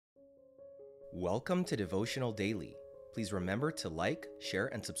Welcome to Devotional Daily. Please remember to like, share,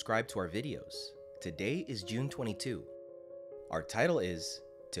 and subscribe to our videos. Today is June 22. Our title is,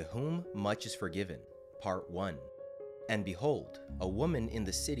 To Whom Much is Forgiven, Part 1. And behold, a woman in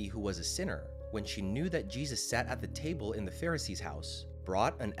the city who was a sinner, when she knew that Jesus sat at the table in the Pharisee's house,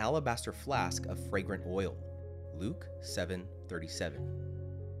 brought an alabaster flask of fragrant oil. Luke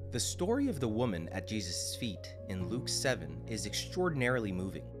 7:37. The story of the woman at Jesus' feet in Luke 7 is extraordinarily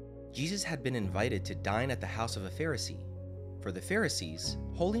moving. Jesus had been invited to dine at the house of a Pharisee. For the Pharisees,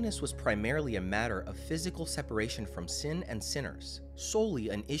 holiness was primarily a matter of physical separation from sin and sinners, solely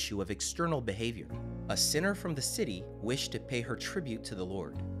an issue of external behavior. A sinner from the city wished to pay her tribute to the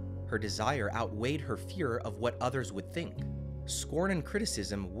Lord. Her desire outweighed her fear of what others would think. Scorn and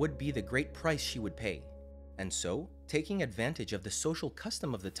criticism would be the great price she would pay. And so, taking advantage of the social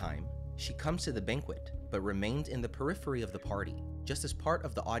custom of the time, she comes to the banquet, but remains in the periphery of the party, just as part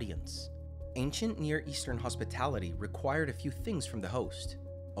of the audience. Ancient Near Eastern hospitality required a few things from the host: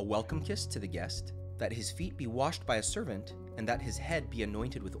 a welcome kiss to the guest, that his feet be washed by a servant, and that his head be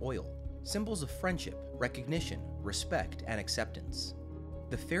anointed with oil, symbols of friendship, recognition, respect, and acceptance.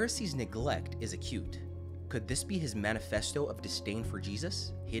 The Pharisee's neglect is acute. Could this be his manifesto of disdain for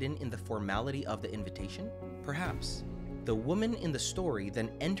Jesus, hidden in the formality of the invitation? Perhaps. The woman in the story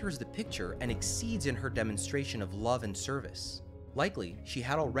then enters the picture and exceeds in her demonstration of love and service. Likely, she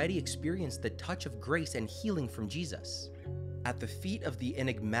had already experienced the touch of grace and healing from Jesus. At the feet of the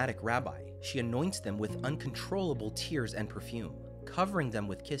enigmatic rabbi, she anoints them with uncontrollable tears and perfume, covering them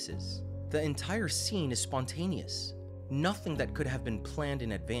with kisses. The entire scene is spontaneous, nothing that could have been planned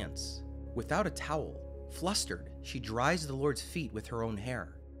in advance. Without a towel, flustered, she dries the Lord's feet with her own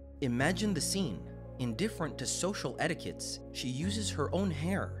hair. Imagine the scene. Indifferent to social etiquettes, she uses her own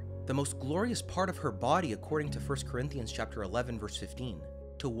hair, the most glorious part of her body according to 1 Corinthians chapter 11 verse 15,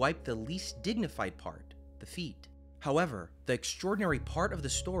 to wipe the least dignified part, the feet. However, the extraordinary part of the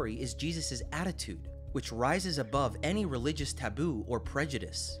story is Jesus' attitude, which rises above any religious taboo or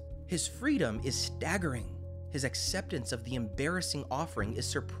prejudice. His freedom is staggering. His acceptance of the embarrassing offering is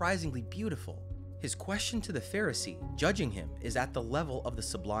surprisingly beautiful. His question to the Pharisee, judging him, is at the level of the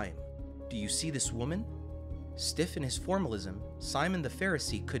sublime. Do you see this woman? Stiff in his formalism, Simon the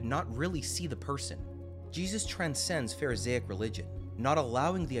Pharisee could not really see the person. Jesus transcends Pharisaic religion, not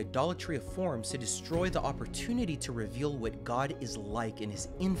allowing the idolatry of forms to destroy the opportunity to reveal what God is like in his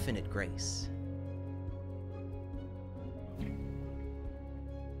infinite grace.